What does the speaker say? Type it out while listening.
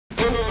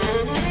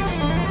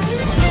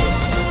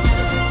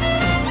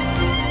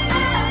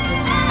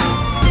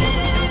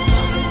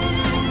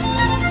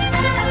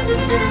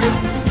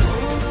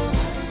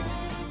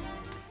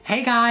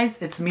Hey guys,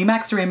 it's me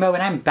Max Rainbow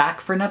and I'm back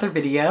for another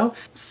video.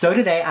 So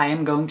today I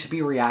am going to be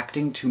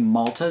reacting to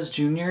Malta's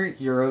Junior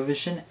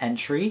Eurovision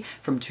entry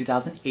from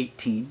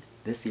 2018,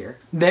 this year.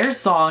 Their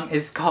song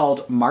is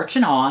called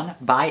Marchin'On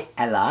by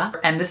Ella,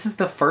 and this is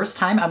the first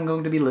time I'm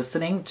going to be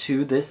listening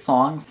to this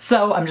song.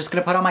 So I'm just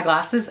gonna put on my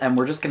glasses and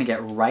we're just gonna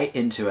get right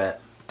into it.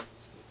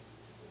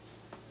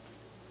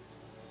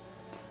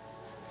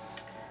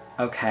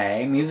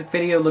 Okay, music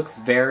video looks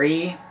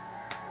very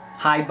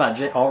high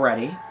budget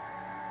already.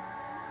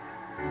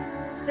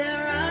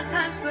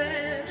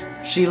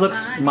 She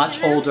looks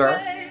much older.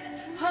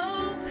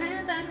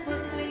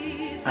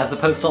 As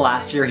opposed to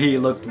last year, he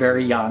looked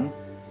very young.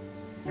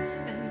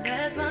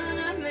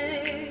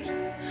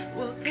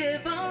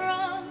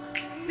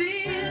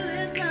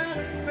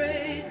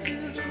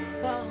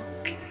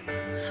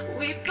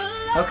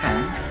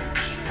 Okay.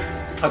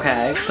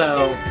 Okay,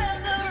 so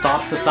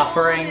Stop the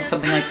Suffering,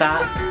 something like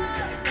that.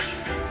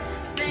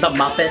 The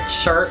Muppet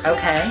shirt,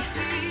 okay.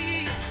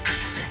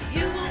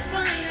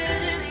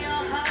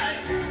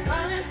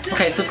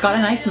 Okay, so it's got a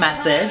nice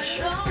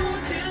message.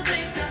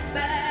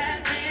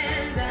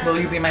 Will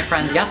you be my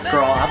friend? Yes,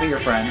 girl, I'll be your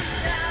friend.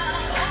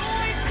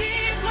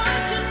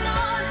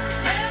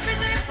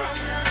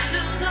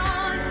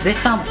 This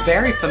sounds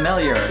very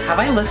familiar. Have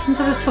I listened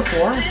to this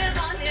before?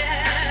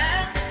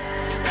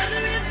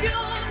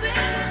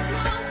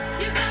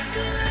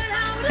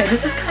 Okay,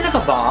 this is kind of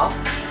a bop.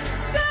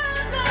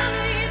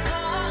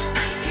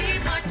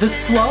 The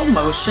slow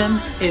motion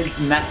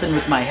is messing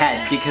with my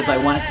head because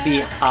I want it to be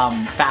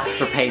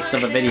faster paced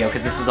of a video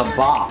because this is a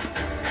bop.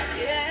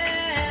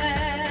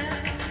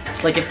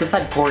 Like if this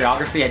had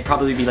choreography, I'd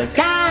probably be like,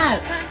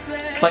 yes!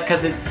 But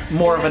because it's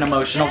more of an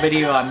emotional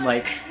video, I'm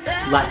like,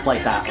 less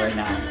like that right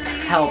now.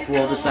 Help,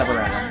 will this ever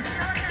end?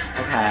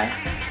 Okay.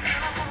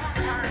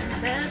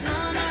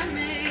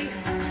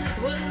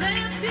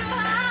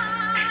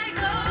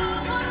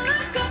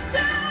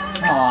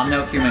 Aw,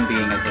 no human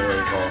being is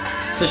illegal.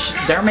 So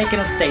they're making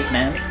a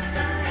statement,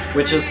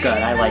 which is good.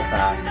 I like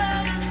that.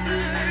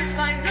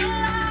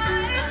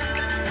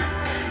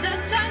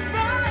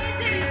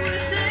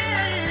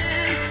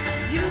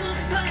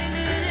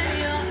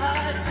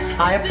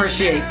 I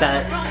appreciate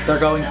that they're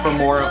going for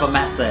more of a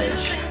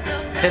message.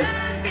 Because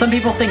some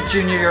people think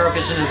Junior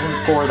Eurovision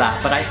isn't for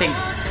that, but I think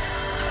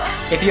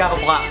if you have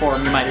a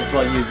platform, you might as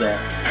well use it.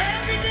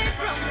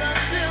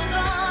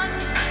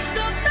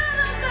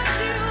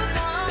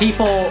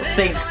 People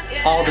think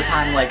all the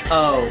time like,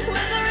 oh,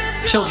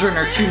 children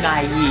are too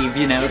naive,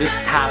 you know, to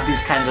have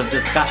these kinds of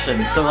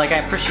discussions. So like I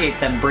appreciate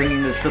them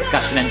bringing this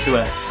discussion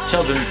into a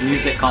children's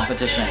music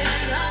competition.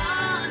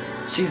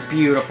 She's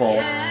beautiful.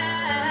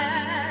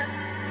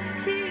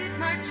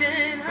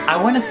 I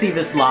want to see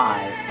this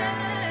live,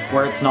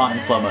 where it's not in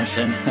slow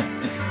motion.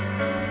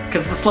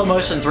 Because the slow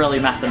motion's really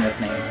messing with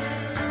me.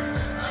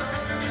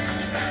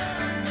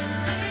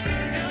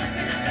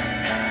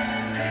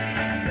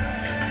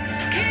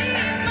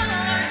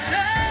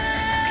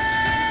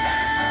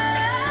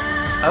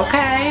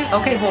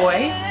 Okay,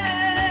 boys.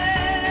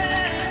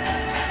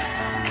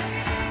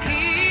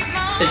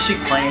 Is she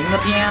playing the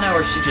piano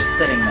or is she just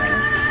sitting there?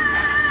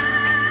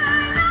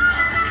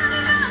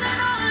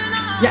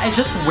 Yeah, it's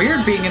just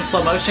weird being in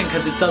slow motion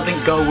because it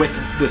doesn't go with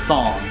the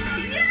song.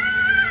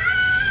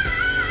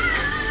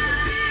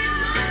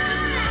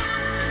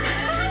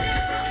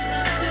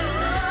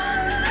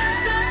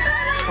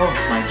 Oh,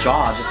 my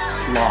jaw just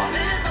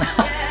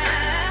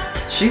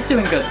locked. She's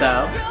doing good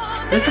though.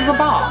 This is a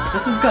bop.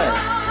 This is good.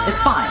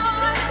 It's fine.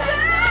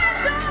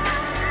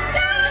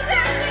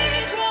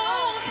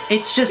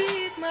 It's just...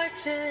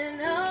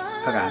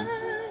 Okay.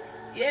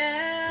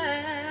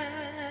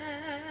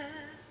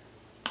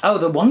 Oh,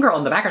 the one girl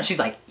in the background, she's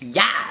like,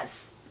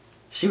 yes!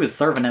 She was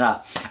serving it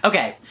up.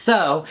 Okay,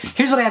 so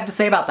here's what I have to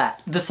say about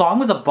that. The song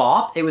was a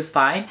bop. It was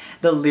fine.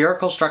 The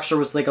lyrical structure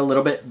was like a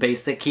little bit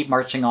basic. Keep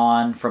marching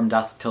on from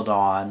dusk till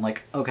dawn.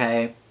 Like,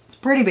 okay, it's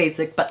pretty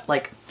basic, but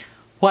like...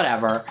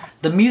 whatever.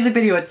 The music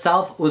video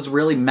itself was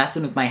really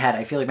messing with my head.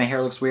 I feel like my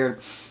hair looks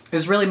weird. It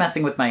was really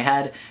messing with my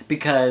head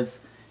because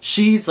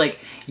she's like,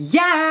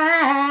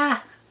 yeah!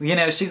 You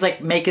know, she's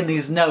like making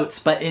these notes,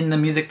 but in the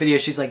music video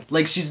she's like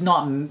she's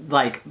not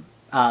like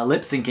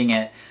lip syncing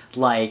it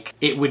like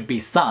it would be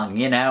sung,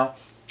 you know?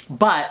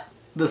 But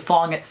the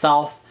song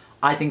itself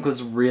I think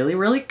was really,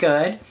 really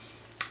good.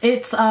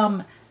 It's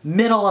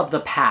middle of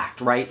the pack,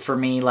 right? For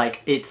me,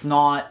 like, it's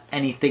not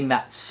anything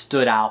that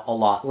stood out a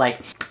lot.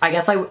 Like, I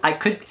guess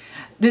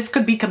this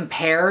could be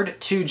compared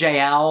to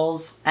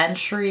JL's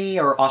entry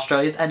or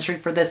Australia's entry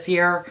for this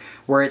year,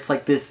 where it's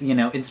like this, you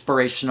know,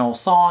 inspirational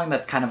song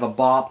that's kind of a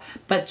bop.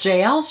 But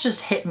JL's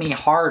just hit me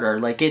harder.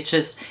 Like, it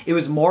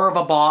was more of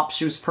a bop.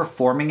 She was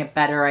performing it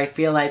better, I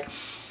feel like.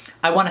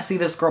 I want to see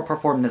this girl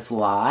perform this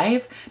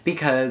live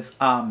because,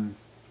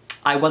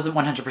 I wasn't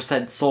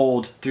 100%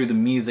 sold through the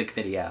music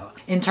video.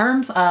 In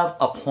terms of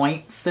a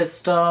point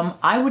system,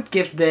 I would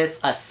give this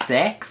a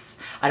 6.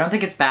 I don't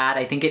think it's bad.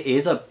 I think it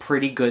is a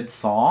pretty good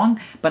song,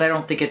 but I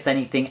don't think it's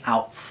anything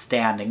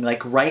outstanding.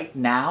 Like right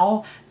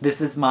now, this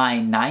is my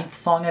 9th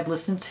song I've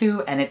listened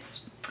to, and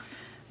it's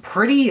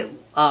pretty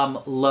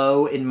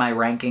low in my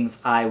rankings,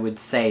 I would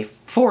say,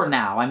 for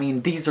now. I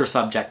mean, these are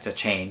subject to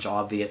change,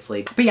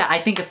 obviously. But yeah, I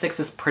think a 6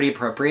 is pretty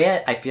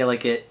appropriate. I feel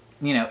like it,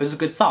 you know, it was a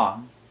good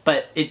song,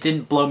 but it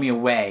didn't blow me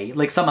away.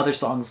 Like some other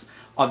songs,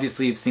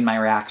 obviously you've seen my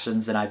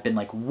reactions and I've been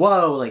like,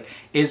 whoa, like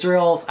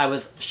Israel's, I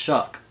was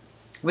shook.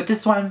 With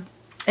this one,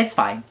 it's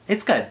fine.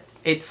 It's good.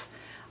 It's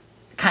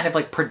kind of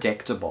like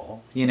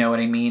predictable, you know what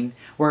I mean?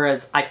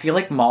 Whereas I feel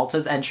like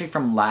Malta's entry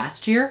from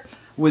last year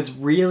was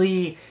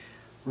really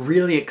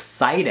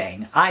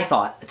exciting. I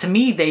thought, to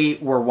me, they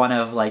were one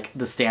of like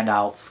the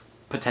standouts,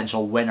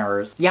 potential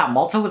winners. Yeah,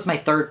 Malta was my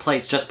 3rd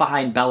place, just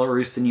behind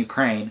Belarus and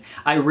Ukraine.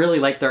 I really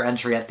liked their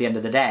entry at the end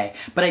of the day,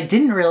 but I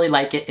didn't really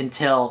like it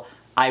until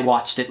I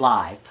watched it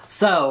live.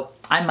 So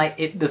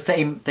the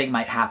same thing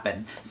might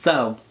happen.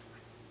 So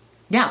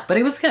yeah, but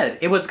it was good.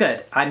 It was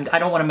good. I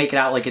don't want to make it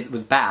out like it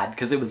was bad,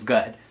 because it was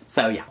good.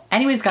 So yeah.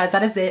 Anyways, guys,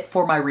 that is it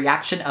for my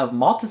reaction of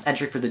Malta's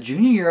entry for the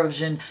Junior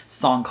Eurovision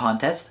Song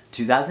Contest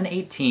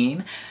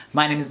 2018.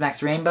 My name is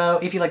Max Rainbow.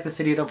 If you like this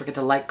video, don't forget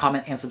to like,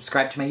 comment, and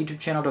subscribe to my YouTube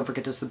channel. Don't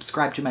forget to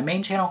subscribe to my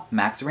main channel,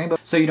 Max Rainbow,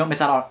 so you don't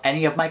miss out on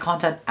any of my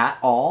content at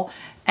all.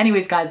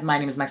 Anyways, guys, my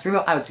name is Max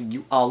Rainbow. I will see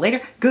you all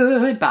later.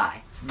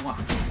 Goodbye.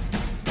 Mwah.